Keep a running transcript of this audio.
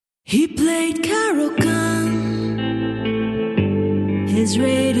He played karaoke. His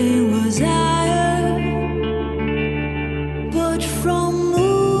rating was higher, but from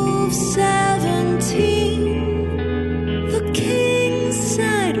move 17, the king's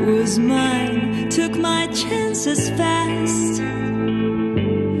side was mine. Took my chances fast.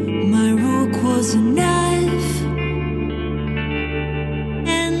 My rook was a knife,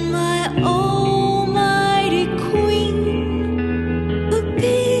 and my almighty queen, a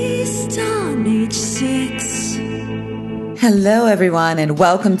beast on H6. Hello, everyone, and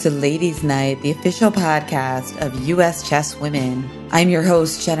welcome to Ladies' Night, the official podcast of U.S. Chess Women. I'm your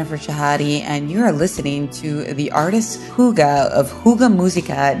host, Jennifer Shahade, and you are listening to the artist Huga of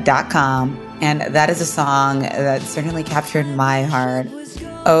hugamusica.com, and that is a song that certainly captured my heart.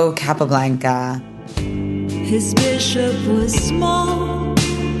 Oh, Capablanca. His bishop was small.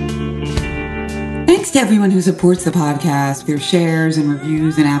 Thanks to everyone who supports the podcast through shares and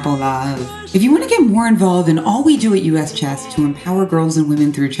reviews and Apple Love. If you want to get more involved in all we do at US Chess to empower girls and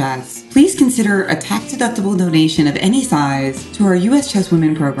women through chess, please consider a tax-deductible donation of any size to our US Chess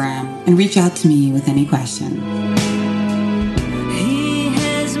Women program and reach out to me with any questions. He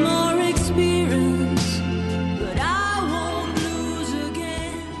has more experience, but I won't lose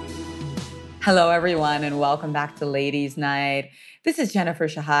again. Hello, everyone, and welcome back to Ladies' Night. This is Jennifer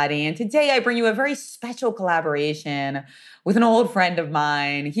Shahade, and today I bring you a very special collaboration with an old friend of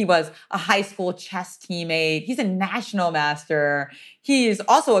mine. He was a high school chess teammate. He's a national master. He's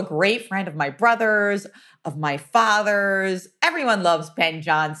also a great friend of my brother's, of my father's. Everyone loves Ben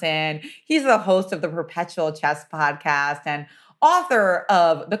Johnson. He's the host of the Perpetual Chess podcast and author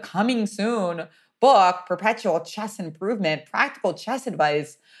of the coming soon book, Perpetual Chess Improvement, Practical Chess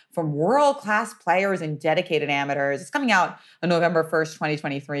Advice from World-Class Players and Dedicated Amateurs. It's coming out on November 1st,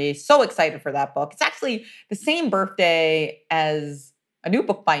 2023. So excited for that book. It's actually the same birthday as a new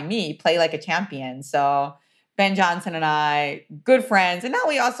book by me, Play Like a Champion. So Ben Johnson and I, good friends. And now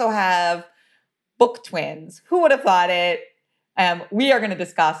we also have book twins. Who would have thought it? We are going to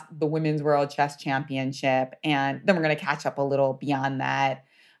discuss the Women's World Chess Championship, and then we're going to catch up a little beyond that.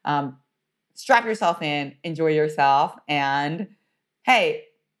 Strap yourself in, enjoy yourself, and hey,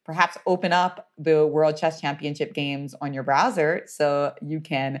 perhaps open up the World Chess Championship games on your browser so you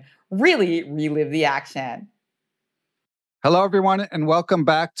can really relive the action. Hello, everyone, and welcome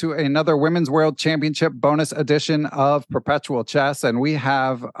back to another Women's World Championship bonus edition of Perpetual Chess. And we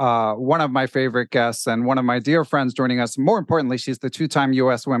have one of my favorite guests and one of my dear friends joining us. More importantly, she's the two-time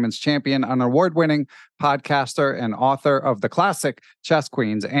U.S. Women's Champion, an award-winning podcaster and author of the classic Chess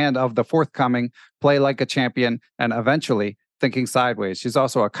Queens and of the forthcoming Play Like a Champion and eventually Thinking Sideways. She's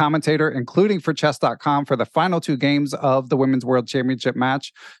also a commentator, including for chess.com for the final two games of the Women's World Championship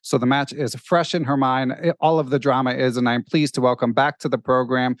match. So the match is fresh in her mind. All of the drama is, and I'm pleased to welcome back to the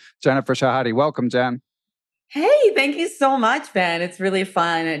program, Jennifer Shahade. Welcome, Jen. Hey, thank you so much, Ben. It's really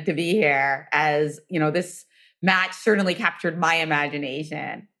fun to be here. As you know, this match certainly captured my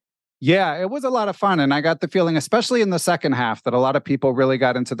imagination. Yeah, it was a lot of fun. And I got the feeling, especially in the second half, that a lot of people really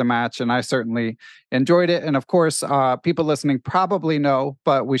got into the match. And I certainly enjoyed it. And of course, people listening probably know,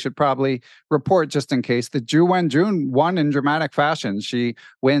 but we should probably report just in case, that Zhu Wenjun won in dramatic fashion. She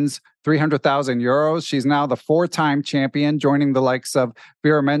wins 300,000 euros. She's now the four-time champion, joining the likes of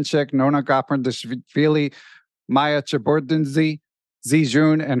Vera Menchik, Nona Gopardashvili, Maya Chebordinzi,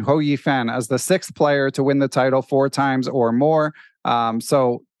 Zijun, and Ho Yifan as the sixth player to win the title four times or more.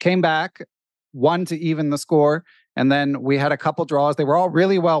 So came back, won to even the score, and then we had a couple draws. They were all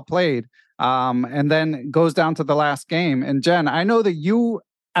really well played, and then goes down to the last game. And Jen, I know that you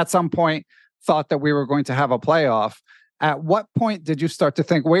at some point thought that we were going to have a playoff. At what point did you start to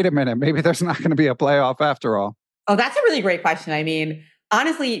think, wait a minute, maybe there's not going to be a playoff after all? Oh, that's a really great question. I mean,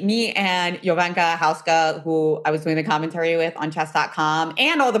 honestly, me and Jovanka Hauska, who I was doing the commentary with on chess.com,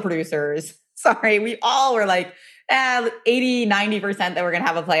 and all the producers, we all were like, 80, 90% that we're going to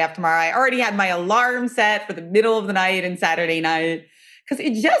have a playoff tomorrow. I already had my alarm set for the middle of the night and Saturday night because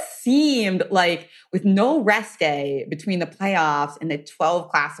it just seemed like with no rest day between the playoffs and the 12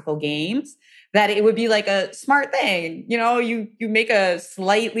 classical games, that it would be like a smart thing. You know, you make a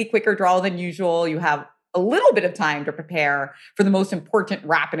slightly quicker draw than usual. You have a little bit of time to prepare for the most important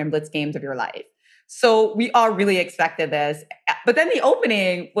rapid and blitz games of your life. So we all really expected this. But then the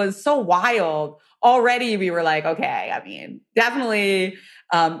opening was so wild. Already we were like, okay, I mean, definitely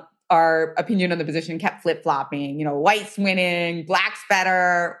our opinion on the position kept flip-flopping. You know, white's winning, black's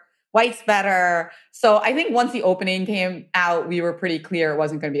better, white's better. So I think once the opening came out, we were pretty clear it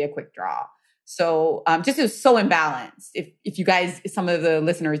wasn't going to be a quick draw. So just it was so imbalanced. If you guys, some of the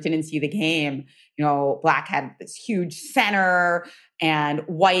listeners didn't see the game, you know, black had this huge center and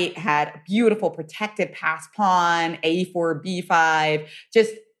white had a beautiful protected pass pawn, A4, B5,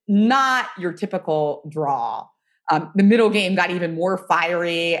 just not your typical draw. The middle game got even more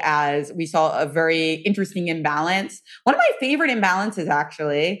fiery as we saw a very interesting imbalance. One of my favorite imbalances,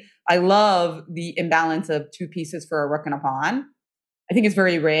 actually, I love the imbalance of two pieces for a rook and a pawn. I think it's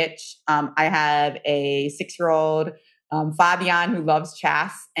very rich. I have a 6-year-old, Fabian, who loves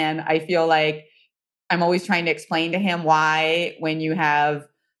chess. And I feel like I'm always trying to explain to him why when you have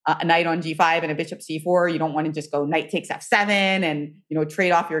a knight on g5 and a bishop c4, you don't want to just go knight takes f7 and,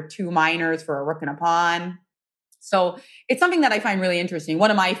 trade off your two minors for a rook and a pawn. So it's something that I find really interesting. One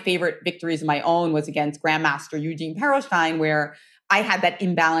of my favorite victories of my own was against Grandmaster Eugene Perelstein, where I had that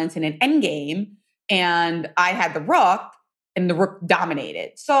imbalance in an endgame and I had the rook and the rook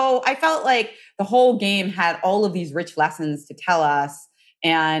dominated. So I felt like the whole game had all of these rich lessons to tell us.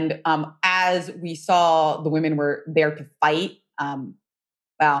 And as we saw the women were there to fight,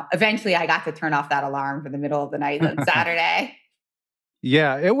 well, eventually I got to turn off that alarm for the middle of the night on Saturday.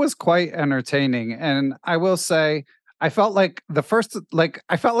 Yeah, it was quite entertaining. And I will say, I felt like I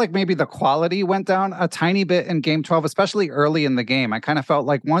felt like maybe the quality went down a tiny bit in game 12, especially early in the game. I kind of felt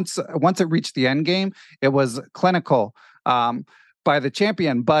like once it reached the end game, it was clinical by the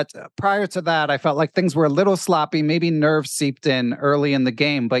champion. But prior to that, I felt like things were a little sloppy, maybe nerves seeped in early in the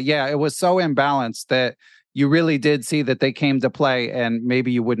game. But yeah, it was so imbalanced that you really did see that they came to play and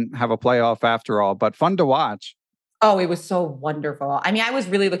maybe you wouldn't have a playoff after all, but fun to watch. Oh, it was so wonderful. I mean, I was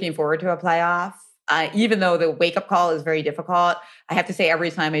really looking forward to a playoff. Even though the wake up call is very difficult, I have to say every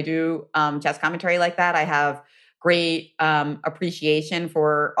time I do chess commentary like that, I have great appreciation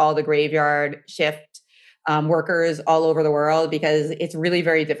for all the graveyard shift workers all over the world because it's really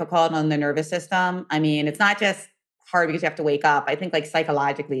very difficult on the nervous system. I mean, it's not just hard because you have to wake up. I think like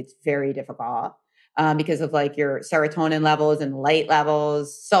psychologically, it's very difficult because of like your serotonin levels and light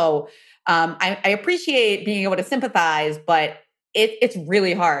levels. So I appreciate being able to sympathize, but it's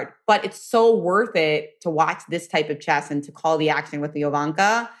really hard. But it's so worth it to watch this type of chess and to call the action with the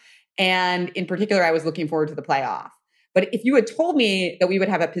Jovanka. And in particular, I was looking forward to the playoff. But if you had told me that we would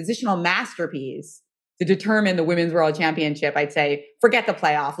have a positional masterpiece to determine the Women's World Championship, I'd say, forget the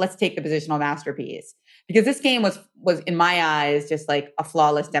playoff. Let's take the positional masterpiece. Because this game was in my eyes, just like a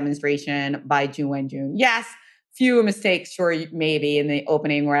flawless demonstration by Ju Wenjun. Yes, few mistakes, sure, maybe in the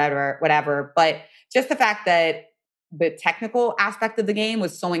opening, whatever. But just the fact that the technical aspect of the game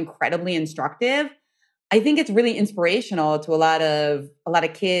was so incredibly instructive, I think it's really inspirational to a lot of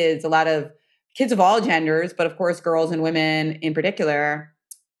kids, a lot of kids of all genders, but of course, girls and women in particular.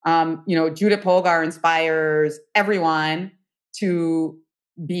 Judith Polgar inspires everyone to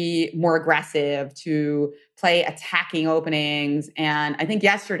be more aggressive, to play attacking openings. And I think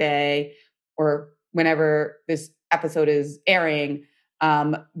yesterday, or whenever this episode is airing,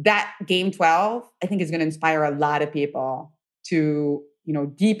 that game 12, I think is going to inspire a lot of people to,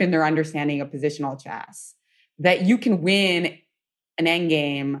 deepen their understanding of positional chess, that you can win an end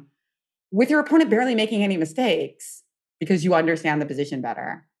game with your opponent barely making any mistakes because you understand the position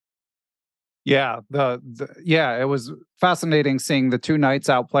better. Yeah, it was fascinating seeing the two knights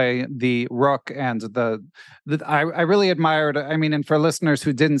outplay the rook, and I really admired. I mean, and for listeners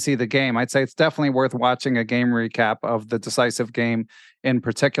who didn't see the game, I'd say it's definitely worth watching a game recap of the decisive game in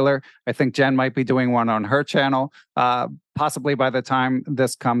particular. I think Jen might be doing one on her channel, possibly by the time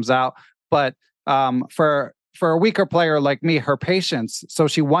this comes out. But for a weaker player like me, her patience. So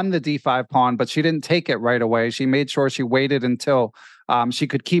she won the d5 pawn, but she didn't take it right away. She made sure she waited until she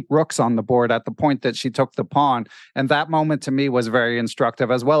could keep rooks on the board at the point that she took the pawn. And that moment to me was very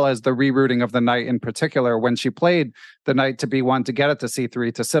instructive, as well as the rerouting of the knight in particular. When she played the knight to b1 to get it to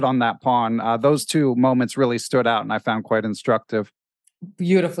c3, to sit on that pawn, those two moments really stood out and I found quite instructive.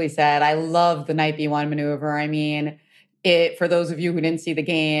 Beautifully said. I love the knight b1 maneuver. I mean, for those of you who didn't see the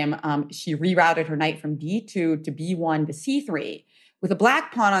game, she rerouted her knight from d2 to b1 to c3 with a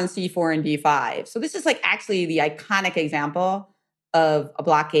black pawn on c4 and d5. So this is like actually the iconic example of a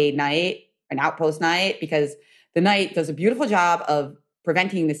blockade knight, an outpost knight, because the knight does a beautiful job of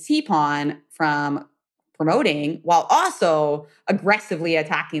preventing the c pawn from promoting while also aggressively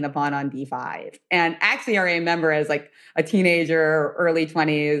attacking the pawn on d5. And actually, I remember as like a teenager, early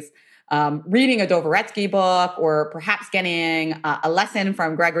 20s, reading a Dvoretsky book or perhaps getting a lesson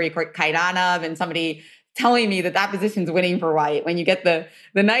from Gregory Kaidanov and somebody telling me that position's winning for white when you get the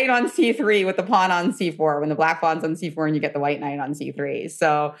knight on c3 with the pawn on c4, when the black pawn's on c4 and you get the white knight on c3.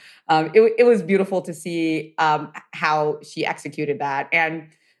 So it was beautiful to see how she executed that. And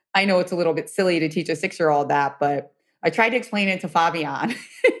I know it's a little bit silly to teach a 6-year-old that, but I tried to explain it to Fabian.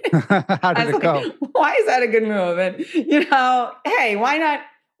 How I did was it like, go? why is that a good move? And hey, why not?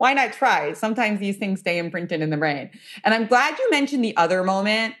 Why not try? Sometimes these things stay imprinted in the brain. And I'm glad you mentioned the other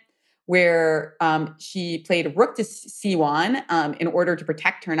moment where she played rook to c1 in order to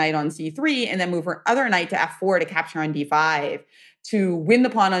protect her knight on c3, and then move her other knight to f4 to capture on d5 to win the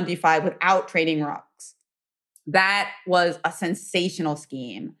pawn on d5 without trading rooks. That was a sensational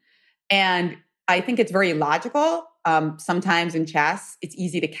scheme. And I think it's very logical. Sometimes in chess, it's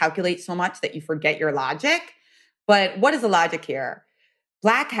easy to calculate so much that you forget your logic. But what is the logic here?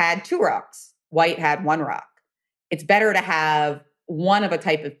 Black had two rooks, white had one rook. It's better to have one of a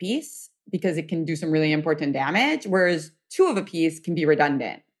type of piece because it can do some really important damage, whereas two of a piece can be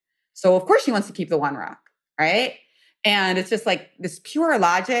redundant. So, of course, she wants to keep the one rook, right? And it's just like this pure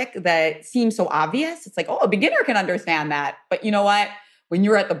logic that seems so obvious. It's like, oh, a beginner can understand that. But you know what? When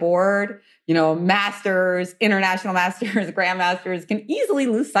you're at the board, masters, international masters, grandmasters can easily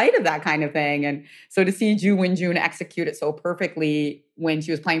lose sight of that kind of thing. And so to see Ju Wenjun execute it so perfectly when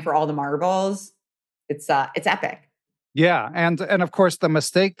she was playing for all the marbles, it's epic. Yeah, and of course the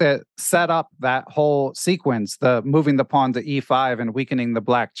mistake that set up that whole sequence, the moving the pawn to e5 and weakening the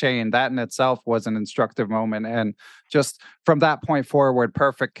black chain, that in itself was an instructive moment. And just from that point forward,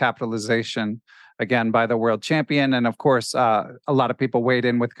 perfect capitalization again by the world champion. And of course, a lot of people weighed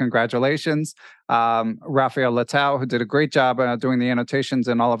in with congratulations. Rafael Leitao, who did a great job doing the annotations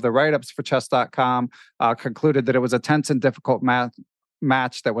and all of the write-ups for chess.com, concluded that it was a tense and difficult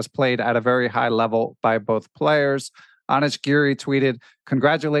match that was played at a very high level by both players. Anish Giri tweeted,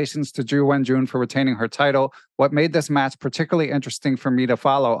 "Congratulations to Ju Wenjun for retaining her title. What made this match particularly interesting for me to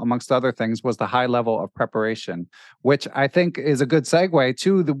follow, amongst other things, was the high level of preparation," which I think is a good segue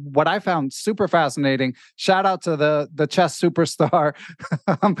to what I found super fascinating. Shout out to the chess superstar,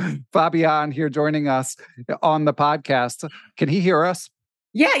 Fabian, here joining us on the podcast. Can he hear us?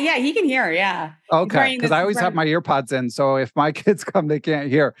 Yeah, he can hear. Yeah. Okay, because I always have my earpods in, so if my kids come, they can't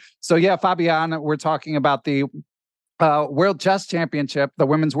hear. So yeah, Fabian, we're talking about the World Chess Championship, the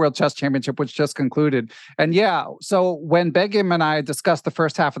Women's World Chess Championship, which just concluded. And yeah, so when Begum and I discussed the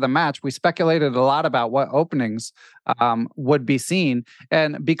first half of the match, we speculated a lot about what openings would be seen.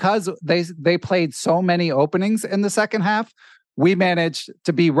 And because they played so many openings in the second half, we managed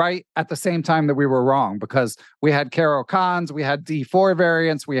to be right at the same time that we were wrong, because we had Caro-Kann's, we had D4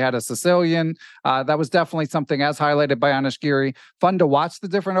 variants, we had a Sicilian. That was definitely something, as highlighted by Anish Giri, fun to watch the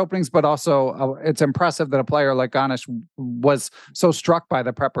different openings, but also it's impressive that a player like Anish was so struck by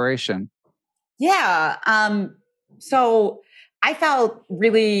the preparation. Yeah. So I felt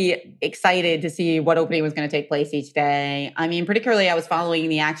really excited to see what opening was going to take place each day. I mean, particularly I was following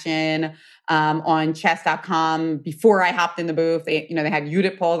the action on chess.com before I hopped in the booth. They had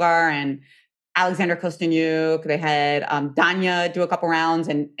Judith Polgar and Alexander Kosteniuk. They had Danya do a couple rounds,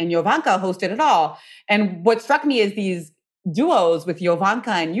 and Jovanka hosted it all. And what struck me is these duos with Jovanka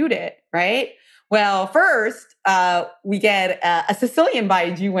and Judith, right? Well, first, we get a Sicilian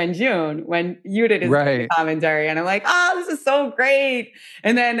by Ju Wenjun when Judith is doing the commentary. And I'm like, oh, this is so great.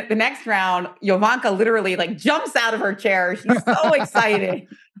 And then the next round, Jovanka literally jumps out of her chair. She's so excited.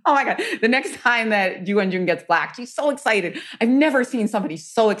 Oh my God. The next time that Ju Wenjun gets black, she's so excited. I've never seen somebody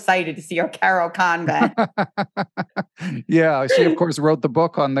so excited to see her Caro-Kann bet. Yeah, she of course wrote the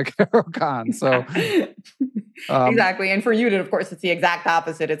book on the Caro-Kann. So exactly. And for Judith, of course, it's the exact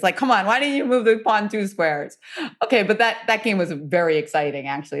opposite. It's like, come on, why didn't you move the pawn 2 squares? Okay, but that game was very exciting,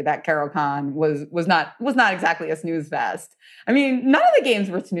 actually. That Caro-Kann was not exactly a snooze fest. I mean, none of the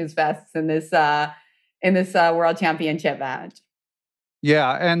games were snooze fests in this World Championship match.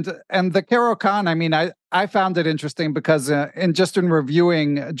 Yeah, and the Caro-Kann, I mean, I found it interesting because in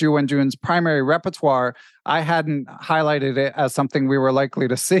reviewing Ju Wenjun's primary repertoire, I hadn't highlighted it as something we were likely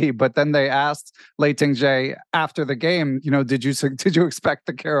to see. But then they asked Lei Ting-jae after the game, did you expect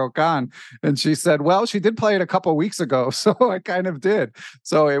the Caro-Kann? And she said, well, she did play it a couple of weeks ago, so I kind of did.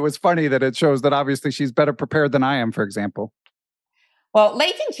 So it was funny that it shows that obviously she's better prepared than I am, for example. Well,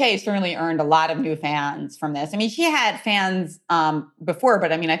 Lei Ting-jae certainly earned a lot of new fans from this. I mean, she had fans before,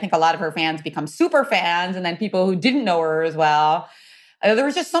 but I mean, I think a lot of her fans become super fans, and then people who didn't know her as well. There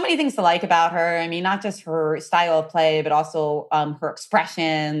was just so many things to like about her. I mean, not just her style of play, but also her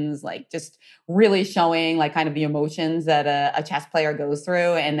expressions, just really showing kind of the emotions that a chess player goes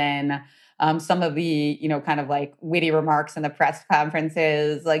through. And then some of the, kind of witty remarks in the press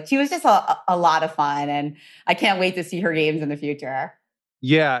conferences. She was just a lot of fun, and I can't wait to see her games in the future.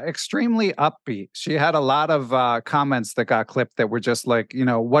 Yeah, extremely upbeat. She had a lot of comments that got clipped that were just like,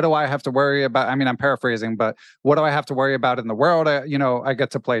 what do I have to worry about? I mean, I'm paraphrasing, but what do I have to worry about in the world? I get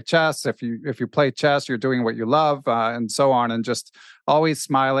to play chess. If you play chess, you're doing what you love, and so on, and just always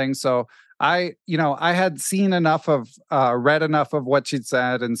smiling. So I had seen enough of, read enough of what she'd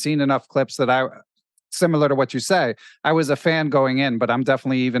said, and seen enough clips that similar to what you say, I was a fan going in, but I'm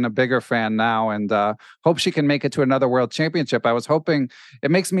definitely even a bigger fan now, and hope she can make it to another world championship. I was hoping.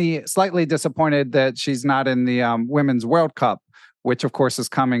 It makes me slightly disappointed that she's not in the Women's World Cup, which of course is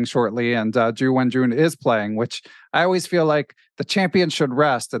coming shortly, and Ju Wenjun is playing, which I always feel like the champion should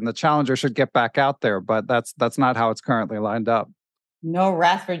rest and the challenger should get back out there, but that's not how it's currently lined up. No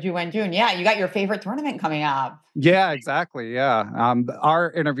rest for Ju Wenjun. Yeah, you got your favorite tournament coming up. Yeah, exactly. Yeah.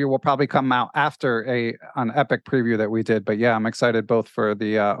 Our interview will probably come out after an epic preview that we did. But yeah, I'm excited both for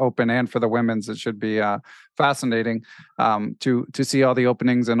the Open and for the women's. It should be fascinating to see all the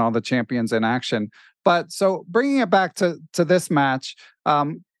openings and all the champions in action. But so bringing it back to this match,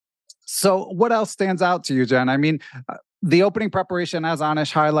 so what else stands out to you, Jen? I mean, the opening preparation, as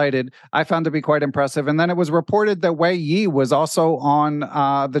Anish highlighted, I found to be quite impressive. And then it was reported that Wei Yi was also on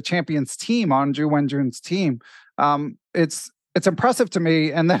the champions team, on Ju Wenjun's team. It's impressive to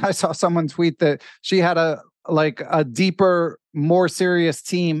me. And then I saw someone tweet that she had a deeper, more serious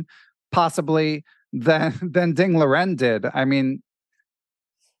team, possibly than Ding Liren did. I mean,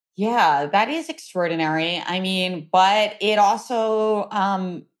 yeah, that is extraordinary. I mean, but it also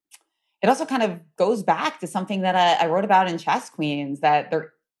kind of goes back to something that I wrote about in Chess Queens, that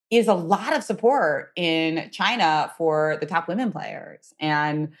there is a lot of support in China for the top women players,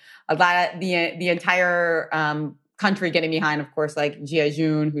 and a lot of the entire country getting behind, of course, like Jia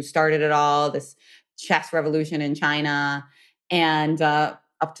Jun, who started it all, this chess revolution in China, and up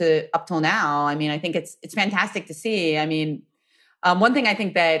till now. I mean, I think it's fantastic to see. I mean, one thing I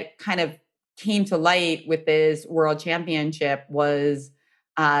think that kind of came to light with this World Championship was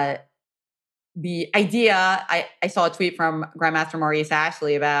the idea. I saw a tweet from Grandmaster Maurice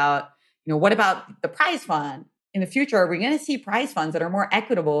Ashley about, what about the prize fund? In the future, are we going to see prize funds that are more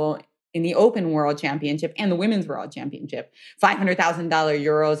equitable in the Open World Championship and the Women's World Championship? $500,000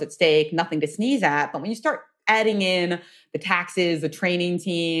 euros at stake, nothing to sneeze at. But when you start adding in the taxes, the training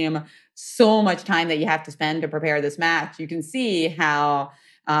team, so much time that you have to spend to prepare this match, you can see how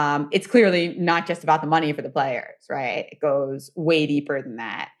it's clearly not just about the money for the players, right? It goes way deeper than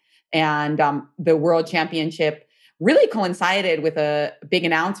that. And the World Championship really coincided with a big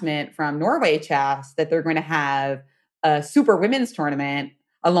announcement from Norway Chess that they're going to have a Super Women's Tournament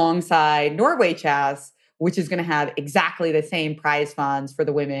alongside Norway Chess, which is going to have exactly the same prize funds for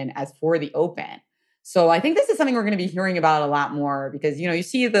the women as for the Open. So I think this is something we're going to be hearing about a lot more, because, you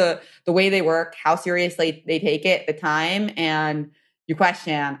see the way they work, how seriously they take it at the time, and you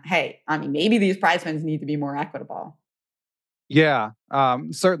question, hey, I mean, maybe these prize funds need to be more equitable. Yeah,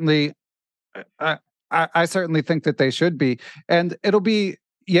 certainly. I certainly think that they should be, and it'll be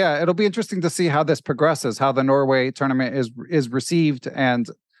interesting to see how this progresses, how the Norway tournament is received, and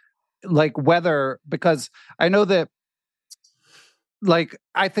whether, because I know that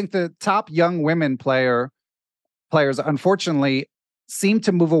I think the top young women players unfortunately seem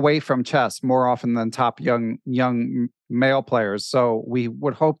to move away from chess more often than top young male players. So we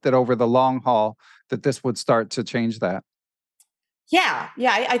would hope that over the long haul that this would start to change that. Yeah,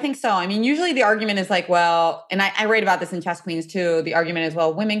 I think so. I mean, usually the argument is like, well, and I write about this in Chess Queens too. The argument is,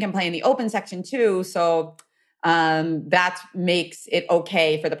 well, women can play in the Open section too, so that makes it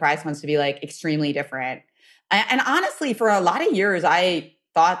okay for the prize funds to be extremely different. And honestly, for a lot of years, I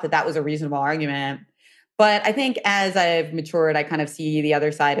thought that was a reasonable argument. But I think as I've matured, I kind of see the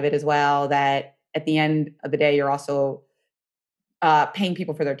other side of it as well, that at the end of the day, you're also paying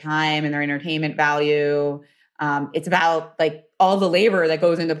people for their time and their entertainment value. It's about all the labor that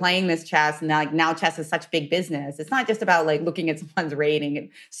goes into playing this chess, and now chess is such big business. It's not just about looking at someone's rating.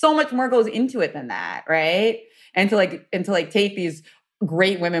 So much more goes into it than that, right? And to take these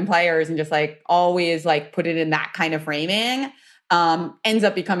great women players and just always put it in that kind of framing ends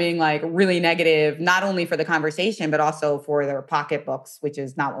up becoming really negative, not only for the conversation but also for their pocketbooks, which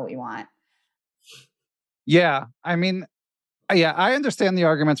is not what we want. Yeah, I mean, yeah, I understand the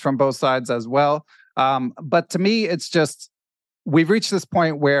arguments from both sides as well. But to me, it's just, we've reached this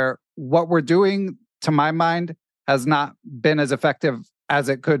point where what we're doing, to my mind, has not been as effective as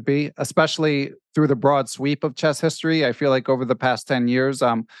it could be, especially through the broad sweep of chess history. I feel like over the past 10 years,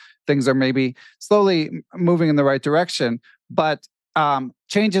 things are maybe slowly moving in the right direction. But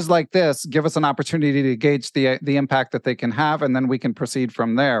changes like this give us an opportunity to gauge the impact that they can have, and then we can proceed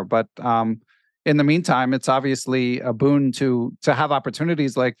from there. But in the meantime, it's obviously a boon to have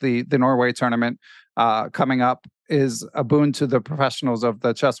opportunities like the Norway tournament coming up is a boon to the professionals of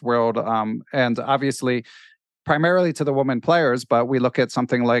the chess world, and obviously primarily to the women players. But we look at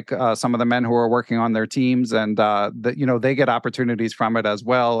something like some of the men who are working on their teams, and they get opportunities from it as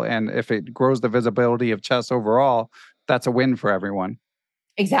well. And if it grows the visibility of chess overall, that's a win for everyone.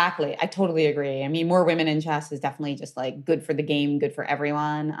 Exactly. I totally agree. I mean, more women in chess is definitely just like good for the game, good for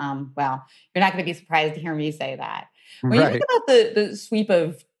everyone. Well, you're not going to be surprised to hear me say that. When you think Right. about the sweep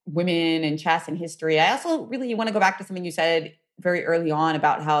of women in chess and history, I also really want to go back to something you said very early on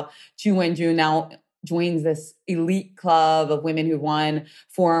about how Ju Wenjun now joins this elite club of women who won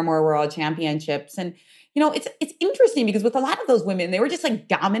 4 more world championships. And it's interesting because with a lot of those women, they were just like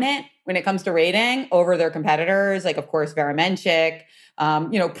dominant when it comes to rating over their competitors. Like, of course, Vera Menchik,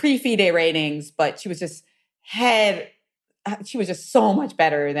 pre-FIDE ratings, but she was just so much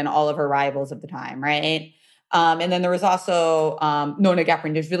better than all of her rivals of the time, right? And then there was also Nona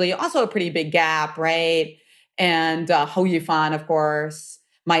Gaprin. There's really also a pretty big gap, right? And Ho Yifan, of course,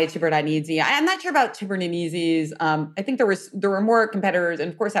 Maya Tibernanidze. I'm not sure about Tibernanidze's. I think there were more competitors,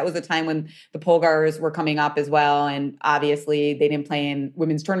 and of course that was a time when the Polgars were coming up as well, and obviously they didn't play in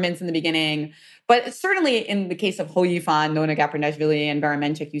women's tournaments in the beginning. But certainly in the case of Ho Yifan, Nona Gaprinashvili, and Vera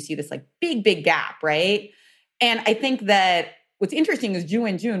Menchik, you see this like big gap, right? And I think that what's interesting is Ju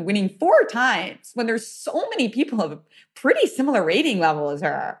Wenjun winning 4 times when there's so many people of a pretty similar rating level as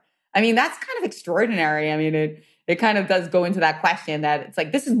her. I mean, that's kind of extraordinary. I mean, it kind of does go into that question that it's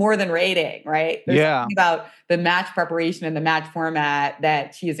like, this is more than rating, right? There's Yeah. something about the match preparation and the match format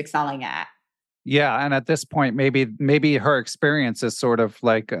that she is excelling at. Yeah, and at this point, maybe her experience is sort of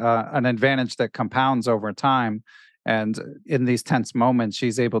like an advantage that compounds over time. And in these tense moments,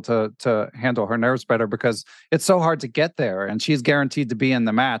 she's able to handle her nerves better because it's so hard to get there, and she's guaranteed to be in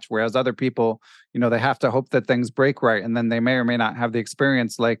the match. Whereas other people, they have to hope that things break right, and then they may or may not have the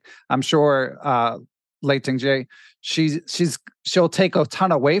experience. Like I'm sure Lei Tingjie, she'll take a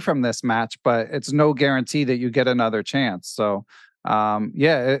ton away from this match, but it's no guarantee that you get another chance. So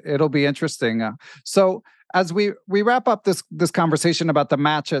it'll be interesting. So as we wrap up this conversation about the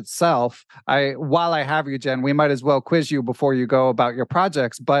match itself, while I have you, Jen, we might as well quiz you before you go about your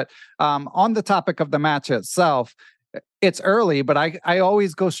projects. But on the topic of the match itself, it's early, but I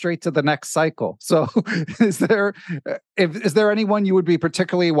always go straight to the next cycle. So is there anyone you would be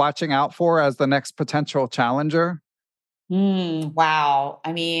particularly watching out for as the next potential challenger? Wow.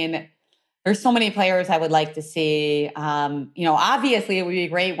 I mean, there's so many players I would like to see. Obviously, it would be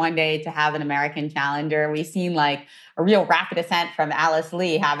great one day to have an American challenger. We've seen like a real rapid ascent from Alice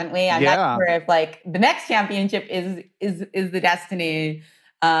Lee, haven't we? I'm not sure if like the next championship is the destiny,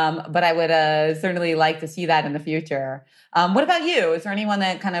 but I would certainly like to see that in the future. What about you? Is there anyone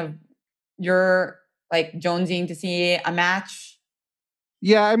that kind of you're like jonesing to see a match?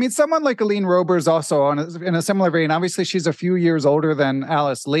 Yeah, I mean, someone like Aline Rober is also in a similar vein. Obviously, she's a few years older than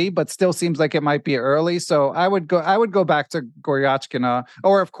Alice Lee, but still seems like it might be early. So I would go back to Goryachkina,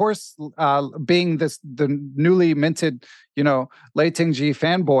 or of course, being the newly minted, Lei Tingjie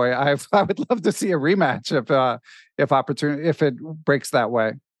fanboy. I would love to see a rematch if it breaks that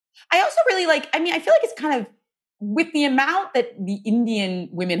way. I also really like. I mean, I feel like it's kind of with the amount that the Indian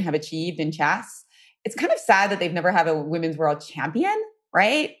women have achieved in chess. It's kind of sad that they've never had a women's world champion.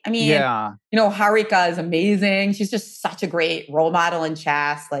 Right? I mean, yeah. Harika is amazing. She's just such a great role model in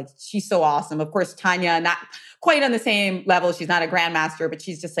chess. Like, she's so awesome. Of course, Tanya, not quite on the same level. She's not a grandmaster, but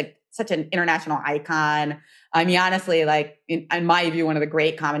she's just like such an international icon. I mean, honestly, like in my view, one of the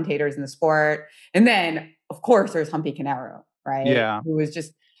great commentators in the sport. And then, of course, there's Humpy Kineru, right? Yeah. Who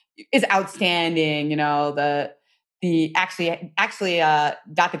is outstanding. The actually got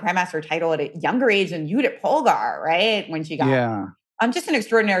the grandmaster title at a younger age than Judith Polgar, right? When she got yeah. I'm just an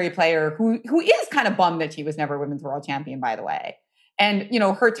extraordinary player who is kind of bummed that she was never women's world champion, by the way. And,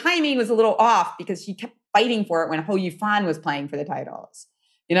 her timing was a little off because she kept fighting for it when Ho Yifan was playing for the titles.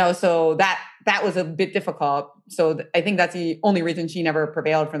 So that was a bit difficult. So I think that's the only reason she never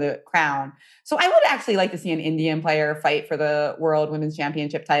prevailed for the crown. So I would actually like to see an Indian player fight for the World Women's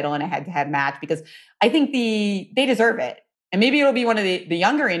Championship title in a head-to-head match because I think they deserve it. And maybe it'll be one of the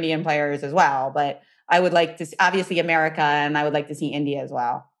younger Indian players as well, but I would like to see, obviously, America, and I would like to see India as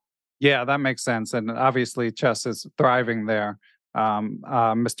well. Yeah, that makes sense. And obviously, chess is thriving there.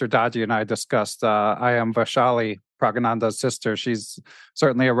 Mr. Daji and I discussed I am Vaishali, Pragananda's sister. She's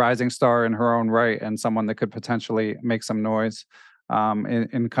certainly a rising star in her own right and someone that could potentially make some noise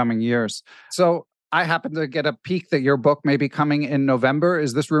in coming years. So I happen to get a peek that your book may be coming in November.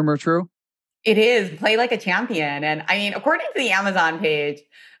 Is this rumor true? It is. Play Like a Champion. And I mean, according to the Amazon page,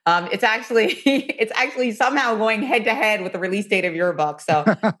 It's actually it's actually somehow going head to head with the release date of your book. So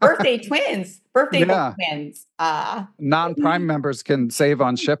birthday book Yeah. twins. Non-Prime members can save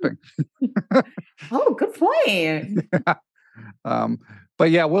on shipping. Oh, good point. Um, but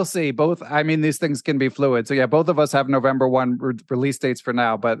yeah, we'll see. Both, I mean, these things can be fluid. So yeah, both of us have November 1 release dates for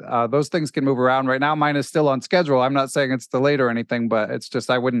now, but those things can move around. Right now, mine is still on schedule. I'm not saying it's delayed or anything, but it's just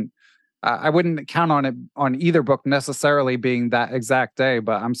I wouldn't count on it on either book necessarily being that exact day.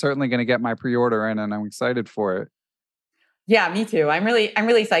 But I'm certainly going to get my pre-order in, and I'm excited for it. Yeah, me too. I'm really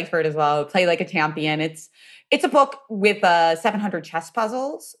psyched for it as well. Play Like a Champion. It's a book with 700 chess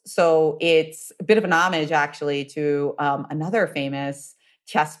puzzles. So it's a bit of an homage actually to another famous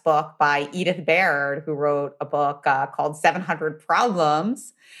chess book by Edith Baird, who wrote a book called 700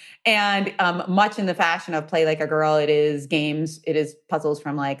 Problems. And much in the fashion of Play Like a Girl, it is puzzles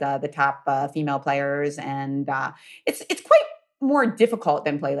from like the top female players, and it's quite more difficult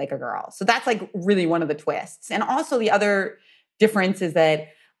than Play Like a Girl. So that's like really one of the twists. And also the other difference is that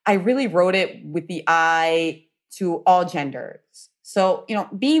I really wrote it with the eye to all genders. So,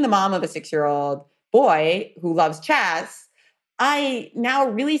 being the mom of a 6-year-old boy who loves chess, I now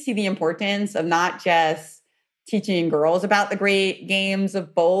really see the importance of not just teaching girls about the great games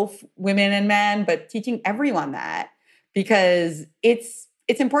of both women and men, but teaching everyone that, because it's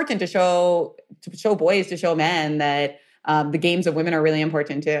important to show boys, to show men that the games of women are really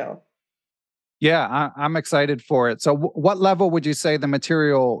important too. Yeah, I'm excited for it. So, what level would you say the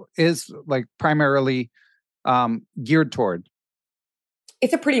material is like primarily geared toward?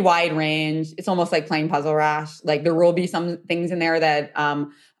 It's a pretty wide range. It's almost like playing Puzzle Rash. Like there will be some things in there that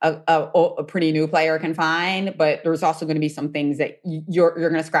a pretty new player can find, but there's also going to be some things that you're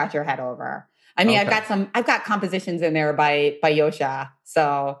going to scratch your head over. I mean, Okay. I've got compositions in there by Yosha.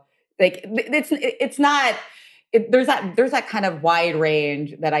 So like it's not. There's that kind of wide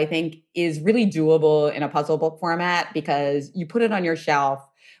range that I think is really doable in a puzzle book format, because you put it on your shelf.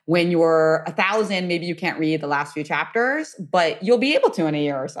 When you're 1,000, maybe you can't read the last few chapters, but you'll be able to in a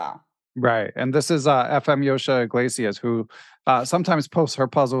year or so. Right. And this is FM Yosha Iglesias, who sometimes posts her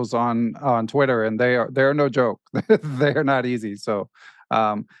puzzles on Twitter, and they're no joke. They're not easy. So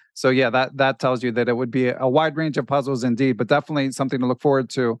yeah, that tells you that it would be a wide range of puzzles indeed, but definitely something to look forward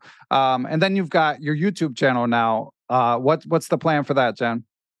to. And then you've got your YouTube channel now. What's the plan for that, Jen?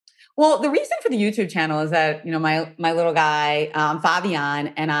 Well, the reason for the YouTube channel is that, my little guy, Fabian,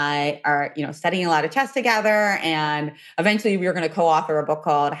 and I are, studying a lot of chess together. And eventually we are going to co-author a book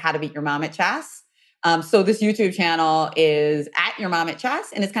called How to Beat Your Mom at Chess. So this YouTube channel is at Your Mom at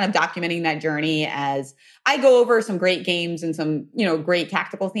Chess, and it's kind of documenting that journey as I go over some great games and some, great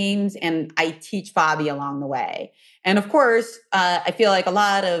tactical themes, and I teach Fabi along the way. And of course, I feel like a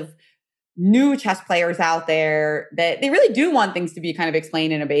lot of new chess players out there that they really do want things to be kind of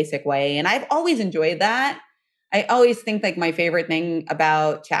explained in a basic way. And I've always enjoyed that. I always think like my favorite thing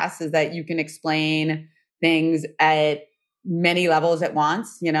about chess is that you can explain things at many levels at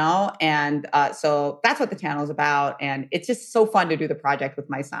once, And so that's what the channel is about. And it's just so fun to do the project with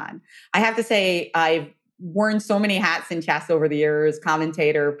my son. I have to say, I've worn so many hats in chess over the years: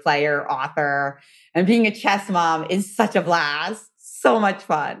 commentator, player, author, and being a chess mom is such a blast. So much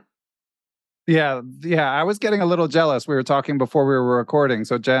fun. Yeah, I was getting a little jealous. We were talking before we were recording.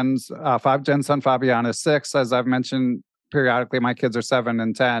 So Jen's son Fabian is 6. As I've mentioned periodically, my kids are 7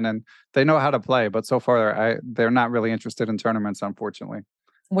 and 10, and they know how to play. But so far, they're not really interested in tournaments, unfortunately.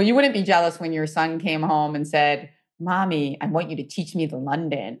 Well, you wouldn't be jealous when your son came home and said, "Mommy, I want you to teach me the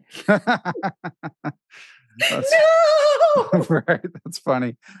London." That's No! right. That's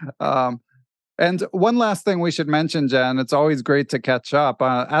funny. And one last thing we should mention, Jen, it's always great to catch up.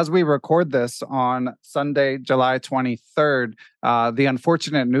 As we record this on Sunday, July 23rd, the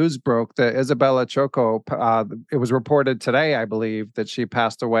unfortunate news broke that Isabella Choco, it was reported today, I believe, that she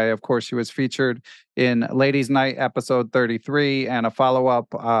passed away. Of course, she was featured in Ladies Night episode 33 and a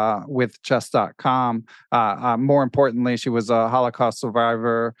follow-up with chess.com. More importantly, she was a Holocaust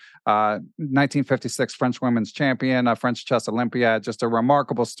survivor, 1956 French women's champion, a French chess Olympiad, just a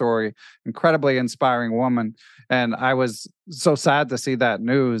remarkable story, incredibly inspiring woman. And I was so sad to see that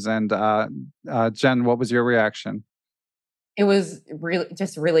news. And Jen, what was your reaction? It was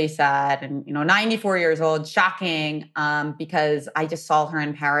really sad. And, 94 years old, shocking, because I just saw her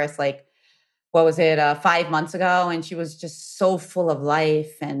in Paris, like, what was it, 5 months ago? And she was just so full of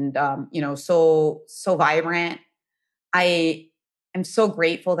life and, so vibrant. I am so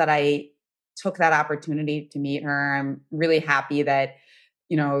grateful that I took that opportunity to meet her. I'm really happy that,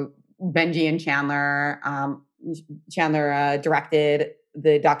 Benji and Chandler directed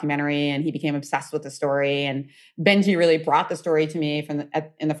the documentary, and he became obsessed with the story. And Benji really brought the story to me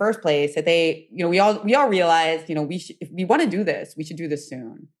in the first place. That we all realized, if we want to do this, we should do this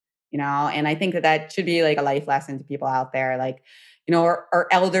soon. And I think that should be like a life lesson to people out there. Like, our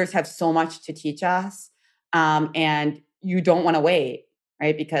elders have so much to teach us, and you don't want to wait,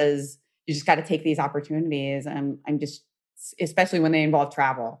 right? Because you just got to take these opportunities. I'm just, especially when they involve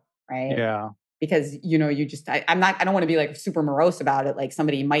travel, right? Yeah. Because, I don't want to be like super morose about it. Like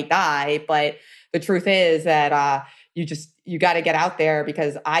somebody might die, but the truth is that, you got to get out there,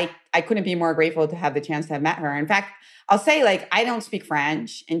 because I couldn't be more grateful to have the chance to have met her. In fact, I'll say, like, I don't speak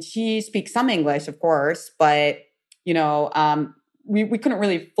French and she speaks some English, of course, but, we couldn't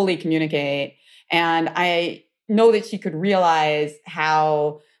really fully communicate. And I know that she could realize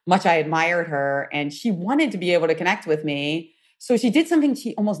how much I admired her, and she wanted to be able to connect with me. So she did something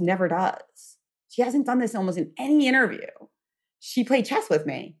she almost never does. She hasn't done this almost in any interview. She played chess with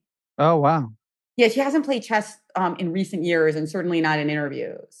me. Oh, wow. Yeah, she hasn't played chess in recent years, and certainly not in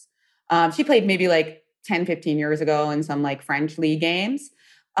interviews. She played maybe like 10, 15 years ago in some like French league games.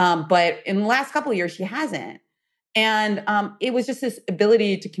 But in the last couple of years, she hasn't. And it was just this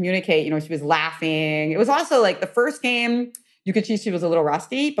ability to communicate. She was laughing. It was also like the first game, you could see she was a little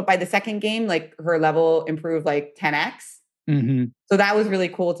rusty, but by the second game, like her level improved like 10x. Mm-hmm. So that was really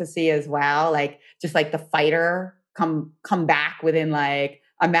cool to see as well. Like just like the fighter come back within like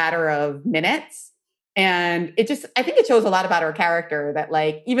a matter of minutes. And I think it shows a lot about her character, that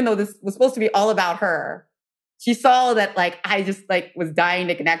like, even though this was supposed to be all about her, she saw that like, I just like was dying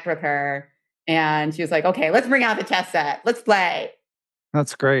to connect with her. And she was like, okay, let's bring out the chess set. Let's play.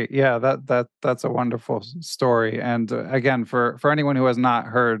 That's great. Yeah, that's a wonderful story. And again, for anyone who has not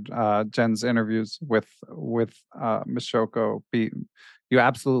heard Jen's interviews with Miss Shoko, you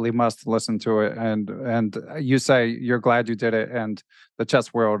absolutely must listen to it. And you say you're glad you did it, and the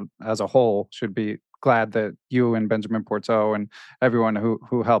chess world as a whole should be glad that you and Benjamin Porteau and everyone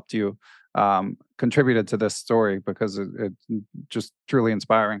who helped you contributed to this story, because it's just truly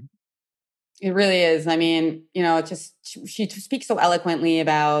inspiring. It really is. I mean, she speaks so eloquently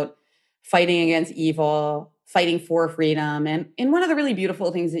about fighting against evil, fighting for freedom. And one of the really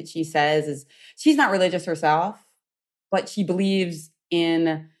beautiful things that she says is she's not religious herself, but she believes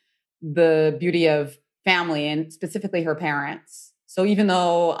in the beauty of family, and specifically her parents. So even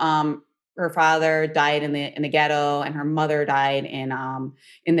though her father died in the ghetto, and her mother died in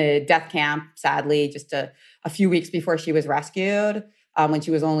the death camp, sadly, just a few weeks before she was rescued, when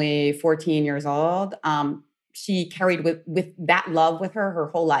she was only 14 years old, she carried with that love with her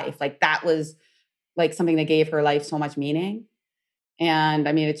whole life. Like that was like something that gave her life so much meaning. And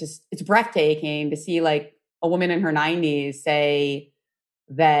I mean, it's breathtaking to see like a woman in her 90s say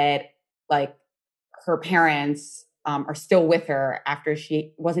that like her parents are still with her after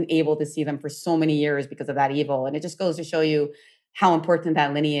she wasn't able to see them for so many years because of that evil. And it just goes to show you how important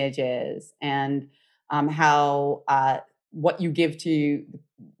that lineage is, and how what you give to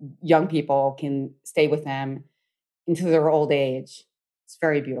young people can stay with them into their old age. It's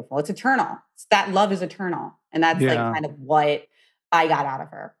very beautiful. It's eternal. That love is eternal. And that's like kind of what I got out of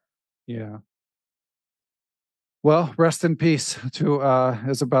her. Yeah. Well, rest in peace to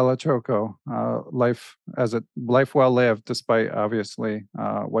Isabella Choco. Life well lived, despite obviously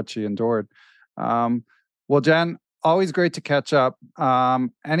what she endured. Well, Jen, always great to catch up.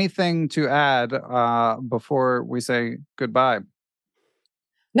 Anything to add before we say goodbye?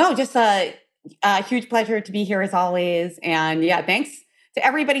 No, just a huge pleasure to be here as always. And yeah, thanks to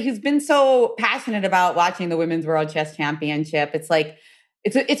everybody who's been so passionate about watching the Women's World Chess Championship. It's like,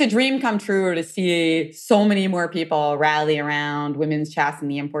 it's a dream come true to see so many more people rally around women's chess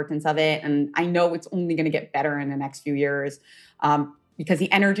and the importance of it. And I know it's only going to get better in the next few years because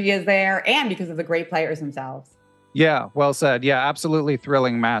the energy is there, and because of the great players themselves. Yeah, well said. Yeah, absolutely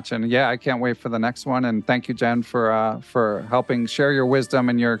thrilling match. And yeah, I can't wait for the next one. And thank you, Jen, for helping share your wisdom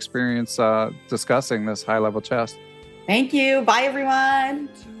and your experience discussing this high-level chess. Thank you. Bye, everyone.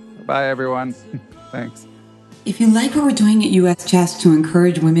 Bye, everyone. Thanks. If you like what we're doing at US Chess to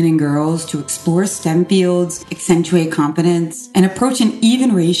encourage women and girls to explore STEM fields, accentuate competence, and approach an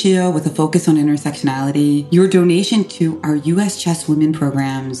even ratio with a focus on intersectionality, your donation to our US Chess Women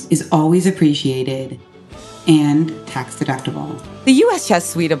programs is always appreciated and tax deductible. The US Chess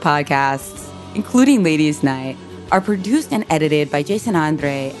suite of podcasts, including Ladies Night, are produced and edited by Jason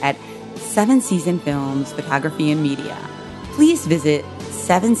Andre at 7 Season Films, Photography and Media. Please visit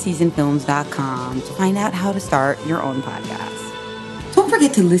 7seasonfilms.com to find out how to start your own podcast. Don't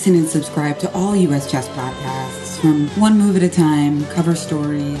forget to listen and subscribe to all US Chess podcasts, from One Move at a Time, Cover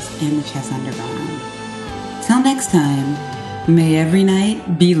Stories, and The Chess Underground. Till next time, May every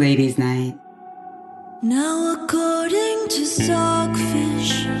night be ladies' night. Now according to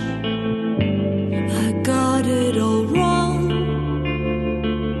Stockfish, I got it all wrong.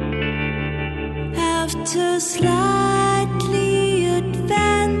 After slightly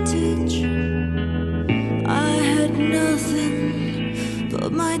advantage, I had nothing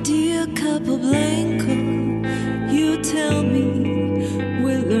but my dear Capablanca. You tell me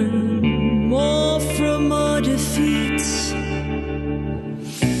we learn more from our defeats.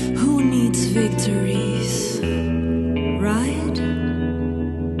 Who needs victories?